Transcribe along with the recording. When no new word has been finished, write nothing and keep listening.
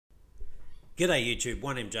G'day YouTube,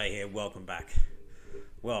 1MJ here, welcome back.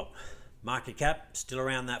 Well, market cap still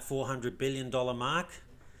around that $400 billion mark.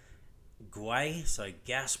 GWE, so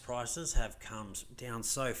gas prices have come down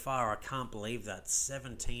so far. I can't believe that.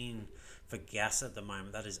 17 for gas at the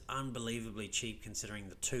moment. That is unbelievably cheap considering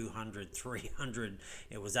the 200, 300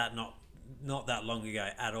 it was at not that long ago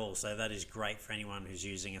at all. So that is great for anyone who's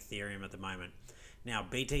using Ethereum at the moment. Now,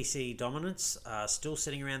 BTC dominance still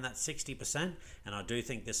sitting around that 60%, and I do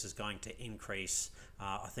think this is going to increase.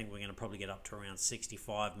 I think we're going to probably get up to around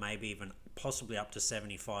 65, maybe even possibly up to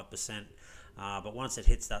 75%. But once it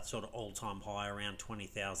hits that sort of all-time high around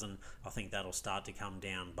 20,000, I think that'll start to come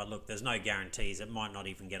down. But look, there's no guarantees. It might not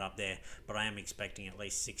even get up there, but I am expecting at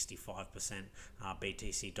least 65%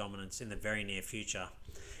 BTC dominance in the very near future.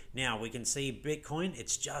 Now, we can see Bitcoin,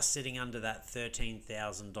 it's just sitting under that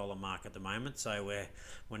 $13,000 mark at the moment. So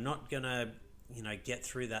we're not going to, get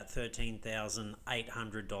through that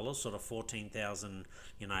 $13,800, sort of 14,000,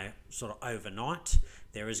 sort of overnight.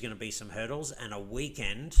 There is going to be some hurdles, and a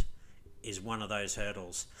weekend is one of those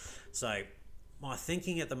hurdles. So my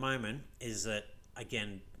thinking at the moment is that,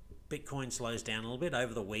 again, Bitcoin slows down a little bit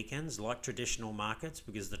over the weekends like traditional markets,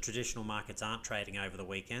 because the traditional markets aren't trading over the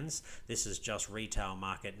weekends. This is just retail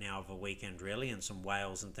market now of a weekend really, and some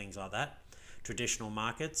whales and things like that. Traditional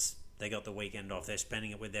markets, they got the weekend off. They're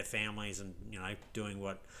spending it with their families and doing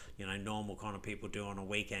what normal kind of people do on a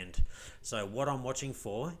weekend. So what I'm watching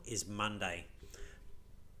for is Monday.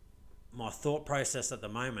 My thought process at the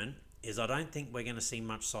moment is I don't think we're going to see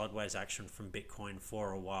much sideways action from Bitcoin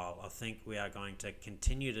for a while. I think we are going to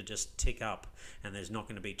continue to just tick up, and there's not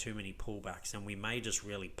going to be too many pullbacks, and we may just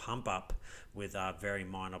really pump up with very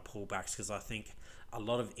minor pullbacks, because I think a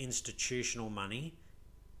lot of institutional money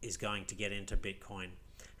is going to get into Bitcoin.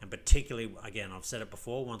 And particularly, again, I've said it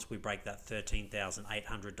before, once we break that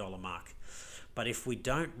 $13,800 mark. But if we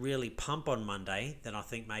don't really pump on Monday, then I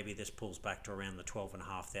think maybe this pulls back to around the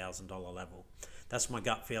 $12,500 level. That's my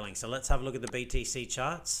gut feeling. So let's have a look at the BTC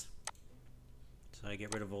charts. So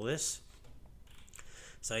get rid of all this.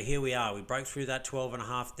 So here we are. We broke through that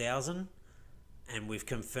 12,500, and we've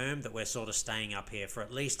confirmed that we're sort of staying up here for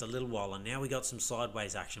at least a little while. And now we got some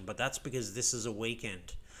sideways action, but that's because this is a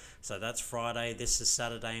weekend. So that's Friday, this is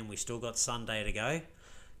Saturday, and we still got Sunday to go.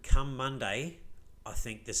 Come Monday, I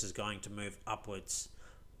think this is going to move upwards.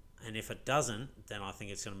 And if it doesn't, then I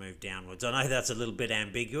think it's going to move downwards. I know that's a little bit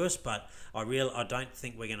ambiguous, but I don't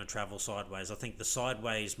think we're going to travel sideways. I think the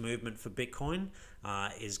sideways movement for Bitcoin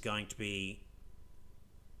is going to be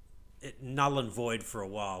null and void for a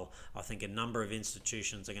while. I think a number of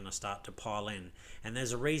institutions are going to start to pile in. And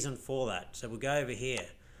there's a reason for that. So we'll go over here.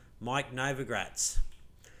 Mike Novogratz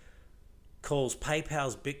calls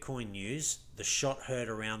PayPal's Bitcoin news the shot heard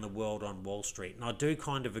around the world on Wall Street. And I do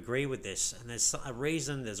kind of agree with this. And there's a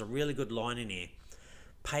reason, there's a really good line in here.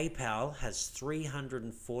 PayPal has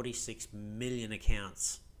 346 million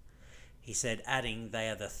accounts. He said, adding, they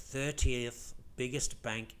are the 30th biggest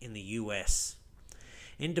bank in the US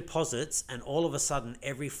in deposits, and all of a sudden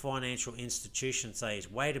every financial institution says,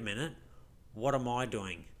 wait a minute, what am I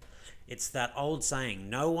doing? It's that old saying,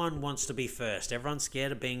 no one wants to be first. Everyone's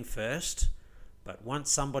scared of being first, but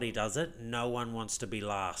once somebody does it, no one wants to be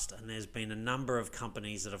last. And there's been a number of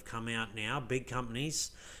companies that have come out now, big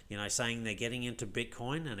companies, saying they're getting into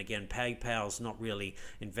Bitcoin. And again, PayPal's not really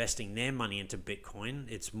investing their money into Bitcoin.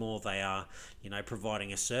 It's more they are,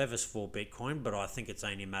 providing a service for Bitcoin, but I think it's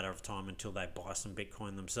only a matter of time until they buy some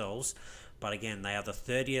Bitcoin themselves. But again, they are the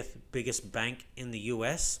 30th biggest bank in the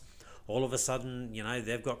US. All of a sudden,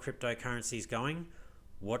 they've got cryptocurrencies going.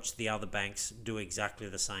 Watch the other banks do exactly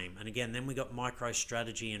the same. And again, then we got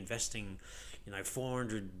MicroStrategy investing,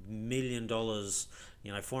 $400 million,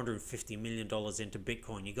 $450 million into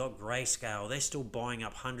Bitcoin. You got Grayscale. They're still buying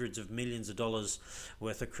up hundreds of millions of dollars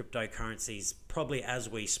worth of cryptocurrencies, probably as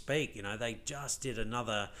we speak. They just did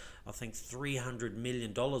another, I think, $300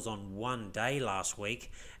 million on one day last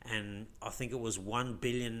week. And I think it was $1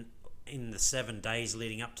 billion in the 7 days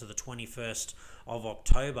leading up to the 21st of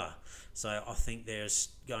October. So I think there's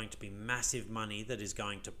going to be massive money that is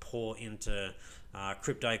going to pour into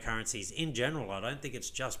cryptocurrencies in general. I don't think it's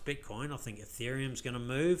just Bitcoin. I think Ethereum's going to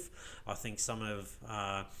move. I think some of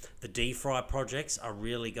the DeFi projects are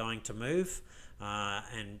really going to move.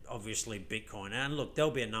 And obviously Bitcoin. And look,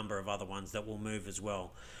 there'll be a number of other ones that will move as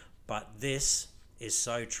well. But this is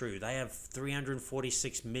so true. They have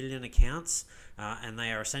 346 million accounts, and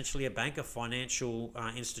they are essentially a bank, a financial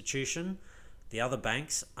institution. The other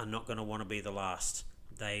banks are not going to want to be the last.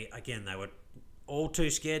 They were all too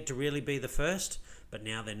scared to really be the first, but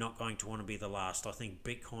now they're not going to want to be the last. I think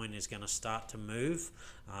Bitcoin is going to start to move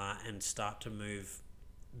and start to move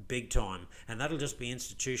big time, and that'll just be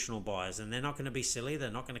institutional buyers, and they're not going to be silly. They're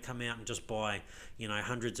not going to come out and just buy,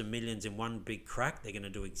 hundreds of millions in one big crack. They're going to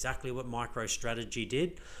do exactly what MicroStrategy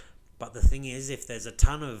did. But the thing is, if there's a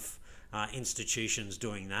ton of institutions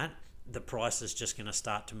doing that, the price is just going to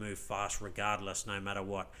start to move fast regardless, no matter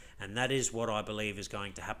what. And that is what I believe is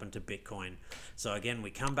going to happen to Bitcoin. So again, we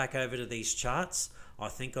come back over to these charts. I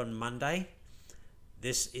think on Monday,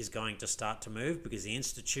 this is going to start to move because the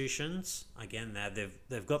institutions, again,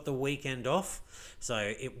 they've got the weekend off, so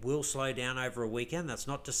it will slow down over a weekend. That's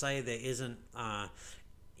not to say there isn't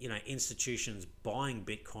institutions buying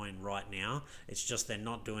Bitcoin right now. It's just they're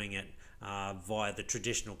not doing it via the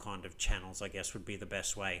traditional kind of channels, I guess would be the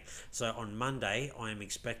best way. So on Monday, I am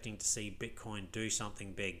expecting to see Bitcoin do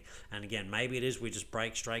something big. And again, maybe it is we just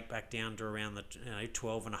break straight back down to around the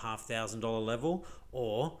 $12,500 level,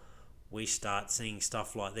 or we start seeing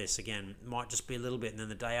stuff like this. Again, it might just be a little bit, and then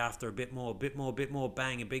the day after a bit more,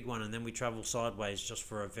 bang, a big one, and then we travel sideways just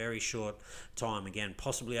for a very short time. Again,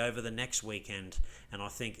 possibly over the next weekend, and I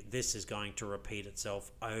think this is going to repeat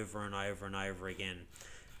itself over and over and over again.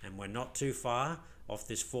 And we're not too far off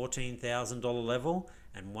this $14,000 level,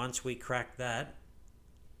 and once we crack that,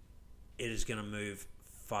 it is going to move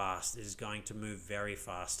fast. It is going to move very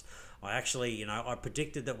fast. I actually, I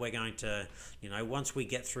predicted that we're going to, once we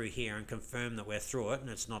get through here and confirm that we're through it and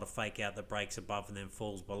it's not a fake out that breaks above and then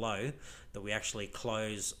falls below, that we actually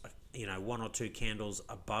close, one or two candles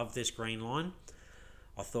above this green line.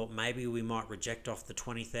 I thought maybe we might reject off the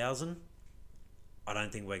 20,000. I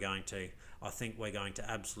don't think we're going to. I think we're going to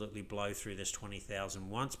absolutely blow through this 20,000.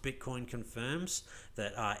 Once Bitcoin confirms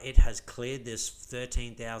that it has cleared this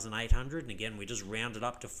 13,800, and again, we just rounded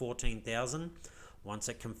up to 14,000. Once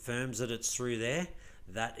it confirms that it's through there,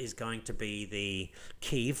 that is going to be the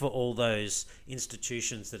key for all those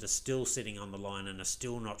institutions that are still sitting on the line and are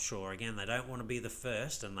still not sure. Again, they don't want to be the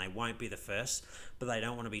first, and they won't be the first, but they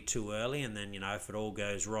don't want to be too early, and then, if it all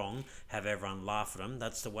goes wrong, have everyone laugh at them.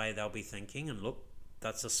 That's the way they'll be thinking, and look,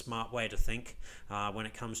 that's a smart way to think when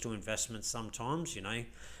it comes to investments sometimes.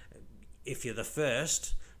 If you're the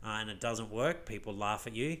first and it doesn't work, people laugh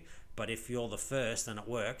at you. But if you're the first and it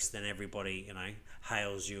works, then everybody,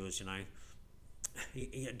 hails you as,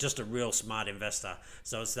 just a real smart investor.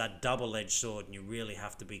 So it's that double-edged sword, and you really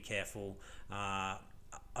have to be careful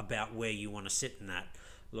about where you want to sit in that.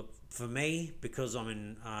 Look, for me, because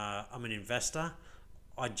I'm an investor,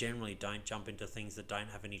 I generally don't jump into things that don't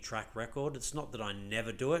have any track record. It's not that I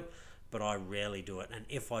never do it, but I rarely do it. And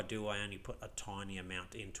if I do, I only put a tiny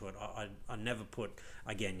amount into it. I never put,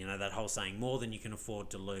 again, that whole saying, more than you can afford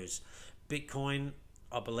to lose. Bitcoin,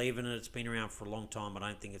 I believe in it. It's been around for a long time. I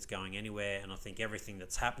don't think it's going anywhere. And I think everything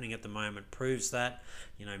that's happening at the moment proves that.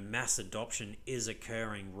 Mass adoption is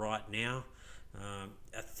occurring right now.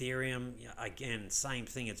 Ethereum, again, same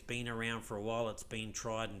thing. It's been around for a while. It's been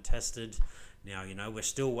tried and tested. Now, we're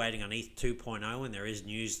still waiting on ETH 2.0, and there is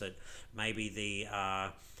news that maybe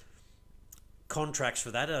the contracts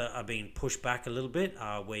for that are being pushed back a little bit,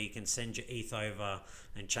 where you can send your ETH over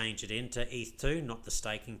and change it into ETH 2, not the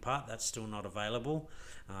staking part. That's still not available.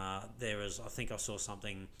 I think I saw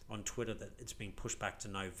something on Twitter that it's been pushed back to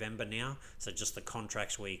November now. So just the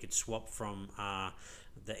contracts where you could swap from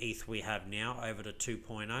the ETH we have now over to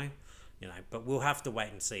 2.0. But we'll have to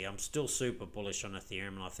wait and see. I'm still super bullish on Ethereum,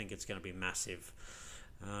 and I think it's going to be massive.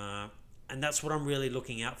 And that's what I'm really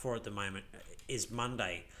looking out for at the moment, is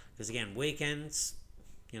Monday. Because again, weekends,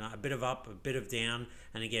 a bit of up, a bit of down.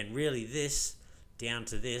 And again, really this, down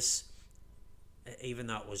to this, even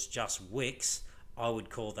though it was just wicks, I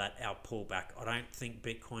would call that our pullback. I don't think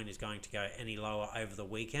Bitcoin is going to go any lower over the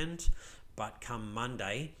weekend. But come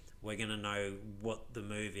Monday, we're going to know what the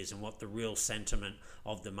move is and what the real sentiment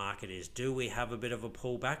of the market is. Do we have a bit of a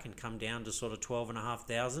pullback and come down to sort of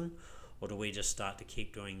 12,500? Or do we just start to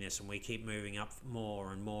keep doing this and we keep moving up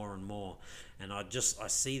more and more and more? And I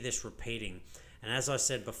see this repeating. And as I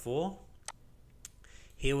said before,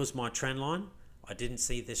 here was my trend line. I didn't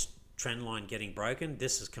see this trend line getting broken.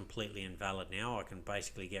 This is completely invalid now. I can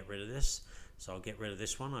basically get rid of this. So I'll get rid of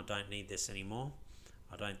this one. I don't need this anymore.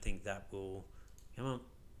 I don't think that will... Come on.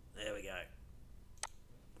 There we go.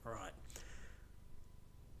 All right.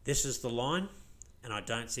 This is the line, and I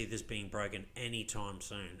don't see this being broken anytime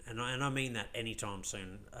soon. And I mean that anytime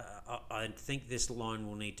soon. I think this line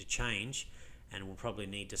will need to change, and we'll probably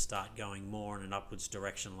need to start going more in an upwards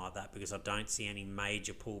direction like that, because I don't see any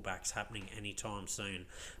major pullbacks happening anytime soon.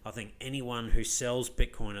 I think anyone who sells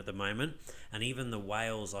Bitcoin at the moment, and even the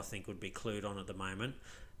whales I think would be clued on at the moment,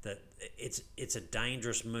 that it's a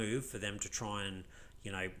dangerous move for them to try and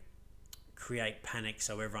create panic,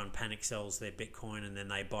 so everyone panic sells their Bitcoin and then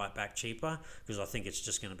they buy it back cheaper, because I think it's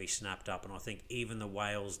just going to be snapped up. And I think even the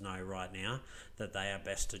whales know right now that they are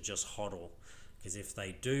best to just hodl, because if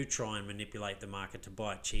they do try and manipulate the market to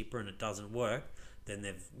buy it cheaper and it doesn't work, then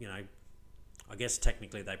they've, I guess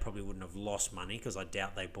technically they probably wouldn't have lost money, because I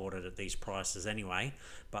doubt they bought it at these prices anyway,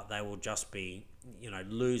 but they will just be,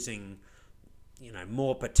 losing,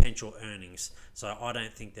 more potential earnings. So I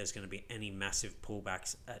don't think there's going to be any massive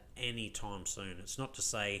pullbacks at any time soon. It's not to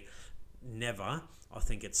say never. I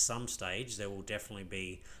think at some stage there will definitely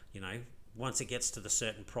be, once it gets to the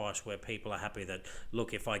certain price where people are happy that,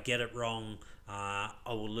 look, if I get it wrong, I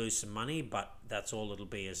will lose some money, but that's all it'll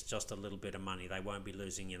be, is just a little bit of money. They won't be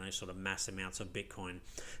losing, sort of mass amounts of Bitcoin.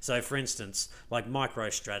 So for instance, like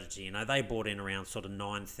MicroStrategy, they bought in around sort of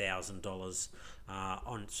 $9,000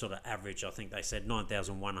 on sort of average. I think they said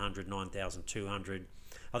 9,100, 9,200.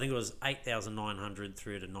 I think it was 8,900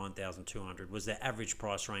 through to 9,200 was their average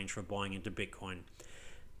price range for buying into Bitcoin.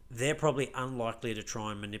 They're probably unlikely to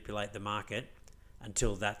try and manipulate the market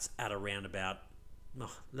until that's at around about,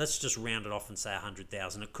 let's just round it off and say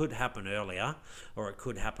 100,000. It could happen earlier or it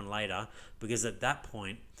could happen later, because at that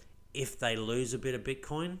point, if they lose a bit of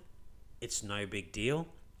Bitcoin, it's no big deal.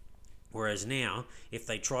 Whereas now, if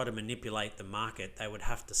they try to manipulate the market, they would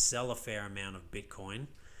have to sell a fair amount of Bitcoin,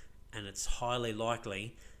 and it's highly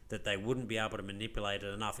likely that they wouldn't be able to manipulate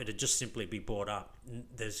it enough. It'd just simply be bought up.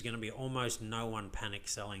 There's going to be almost no one panic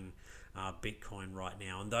selling Bitcoin right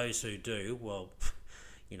now. And those who do, well,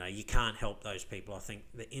 you can't help those people. I think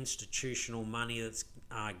the institutional money that's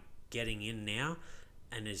getting in now,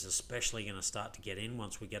 and is especially going to start to get in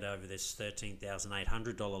once we get over this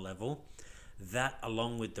 $13,800 level, that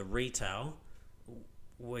along with the retail,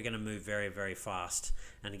 we're going to move very, very fast.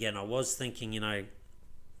 And again, I was thinking,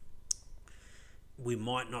 we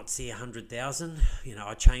might not see 100,000.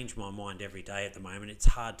 I change my mind every day at the moment. It's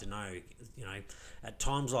hard to know. At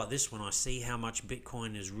times like this, when I see how much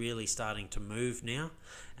Bitcoin is really starting to move now,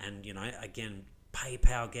 and again,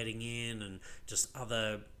 PayPal getting in, and just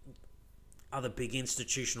other big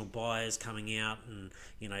institutional buyers coming out and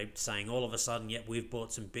saying all of a sudden, yep, we've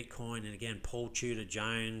bought some Bitcoin. And again, Paul Tudor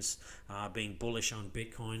Jones being bullish on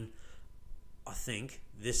Bitcoin. I think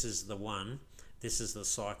this is the one. This is the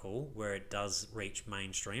cycle where it does reach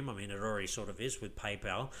mainstream. I mean, it already sort of is with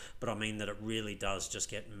PayPal, but I mean that it really does just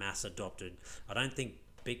get mass adopted. I don't think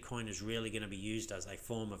Bitcoin is really going to be used as a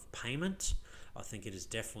form of payment. I think it is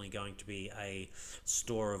definitely going to be a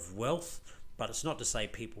store of wealth, but it's not to say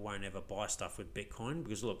people won't ever buy stuff with Bitcoin,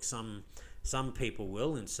 because look, some people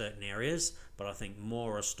will in certain areas, but I think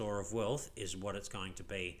more a store of wealth is what it's going to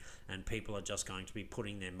be, and people are just going to be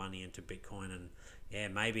putting their money into Bitcoin. And yeah,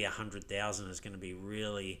 maybe 100,000 is going to be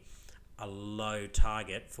really a low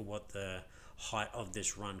target for what the height of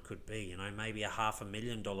this run could be. Maybe a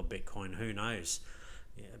 $500,000 Bitcoin, who knows?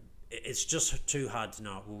 Yeah, it's just too hard to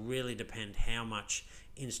know. It will really depend how much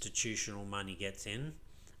institutional money gets in.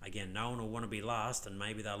 Again, no one will want to be last, and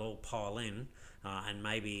maybe they'll all pile in, and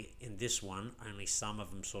maybe in this one, only some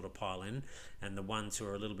of them sort of pile in, and the ones who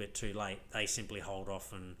are a little bit too late, they simply hold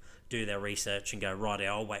off and do their research and go, right,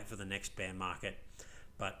 I'll wait for the next bear market.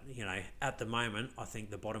 But, at the moment, I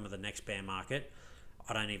think the bottom of the next bear market,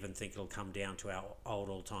 I don't even think it'll come down to our old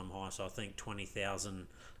all-time high. So I think 20,000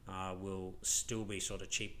 will still be sort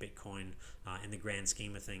of cheap Bitcoin in the grand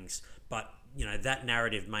scheme of things. But, that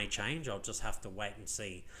narrative may change. I'll just have to wait and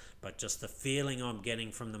see. But just the feeling I'm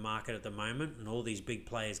getting from the market at the moment, and all these big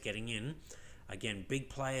players getting in, again,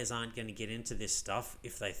 big players aren't going to get into this stuff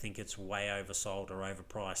if they think it's way oversold or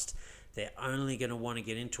overpriced. They're only going to want to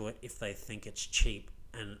get into it if they think it's cheap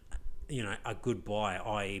and a good buy,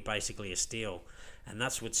 i.e. basically a steal. And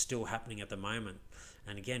that's what's still happening at the moment.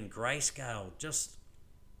 And again, Grayscale, just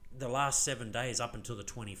the last 7 days up until the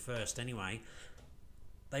 21st anyway,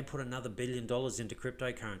 they put another $1 billion into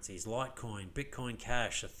cryptocurrencies: Litecoin, Bitcoin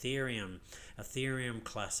Cash, Ethereum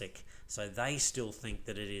Classic. So they still think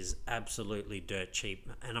that it is absolutely dirt cheap.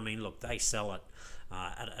 And I mean, look, they sell it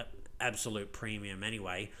at an absolute premium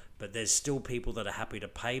anyway, but there's still people that are happy to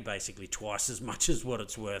pay basically twice as much as what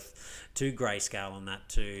it's worth to Grayscale on that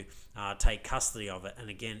to take custody of it. And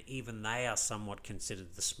again, even they are somewhat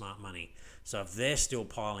considered the smart money. So if they're still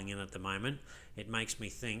piling in at the moment, it makes me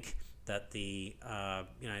think that the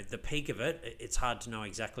peak of it, it's hard to know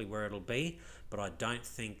exactly where it'll be, but I don't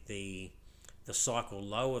think the cycle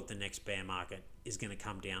low of the next bear market is going to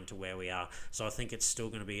come down to where we are. So I think it's still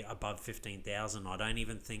going to be above 15,000. I don't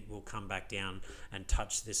even think we'll come back down and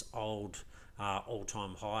touch this old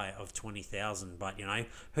all-time high of 20,000. But,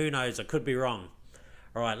 who knows? I could be wrong.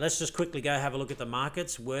 All right, let's just quickly go have a look at the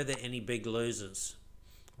markets. Were there any big losers?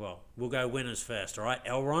 Well, we'll go winners first, all right?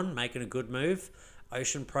 Elron making a good move.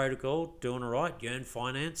 Ocean Protocol doing all right. Yearn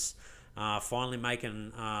Finance finally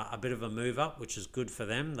making a bit of a move up, which is good for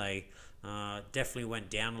them. They definitely went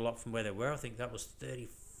down a lot from where they were. I think that was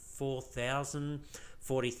 34,000,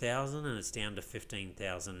 40,000, and it's down to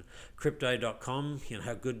 15,000. Crypto.com,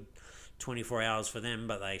 good 24 hours for them,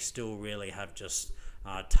 but they still really have just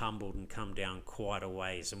tumbled and come down quite a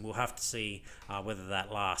ways, and we'll have to see whether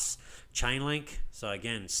that lasts. Chainlink, so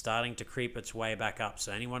again, starting to creep its way back up.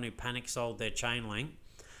 So anyone who panic sold their Chainlink,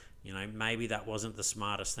 maybe that wasn't the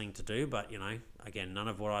smartest thing to do, but again, none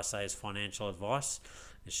of what I say is financial advice.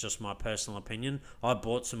 It's just my personal opinion. I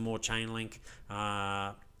bought some more Chainlink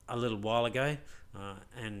a little while ago,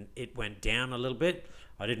 and it went down a little bit.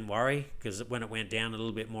 I didn't worry, because when it went down a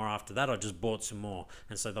little bit more after that, I just bought some more.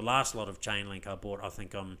 And so the last lot of Chainlink I bought, I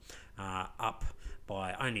think I'm up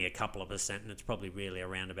by only a couple of percent, and it's probably really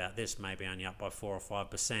around about this, maybe only up by 4 or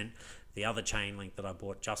 5%. The other Chainlink that I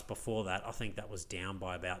bought just before that, I think that was down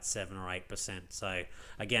by about 7 or 8%. So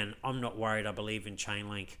again, I'm not worried. I believe in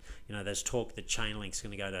Chainlink. There's talk that Chainlink's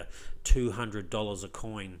going to go to $200 a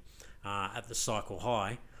coin at the cycle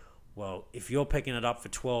high. Well, if you're picking it up for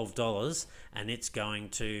 $12 and it's going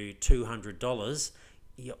to $200,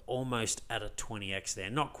 you're almost at a 20x there.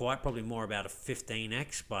 Not quite, probably more about a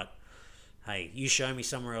 15x, but hey, you show me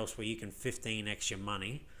somewhere else where you can 15x your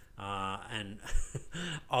money, and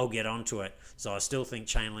I'll get onto it. So I still think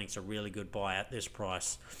Chainlink's a really good buy at this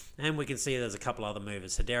price. And we can see there's a couple other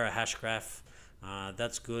movers. Hedera Hashgraph,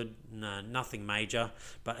 that's good. No, nothing major,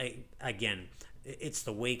 but again, it's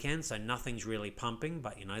the weekend, so nothing's really pumping,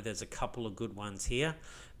 but there's a couple of good ones here.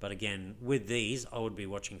 But again, with these, I would be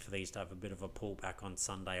watching for these to have a bit of a pullback on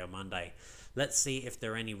Sunday or Monday. Let's see if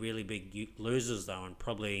there are any really big losers though, and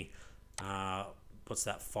probably what's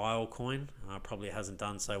that, Filecoin probably hasn't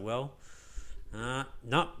done so well.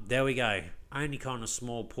 Nope, there we go, only kind of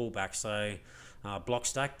small pullback. So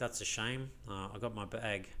Blockstack, that's a shame. I got my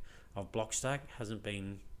bag of Blockstack, hasn't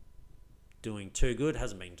been doing too good,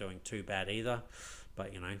 hasn't been doing too bad either,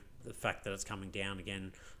 but the fact that it's coming down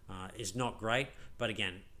again is not great. But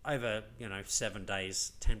again, over 7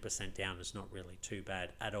 days, 10% down is not really too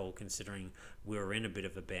bad at all, considering we were in a bit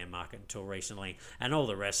of a bear market until recently. And all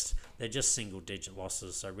the rest, they're just single digit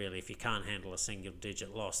losses. So really, if you can't handle a single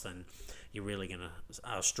digit loss, then you're really going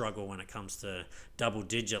to struggle when it comes to double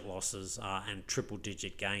digit losses and triple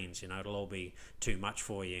digit gains. It'll all be too much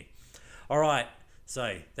for you. All right,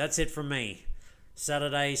 so that's it from me.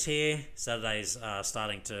 Saturday's here. Saturday's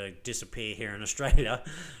starting to disappear here in Australia.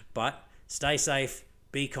 But stay safe,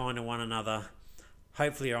 be kind to one another.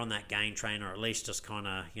 Hopefully you're on that gain train, or at least just kind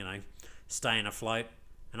of, staying afloat.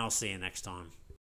 And I'll see you next time.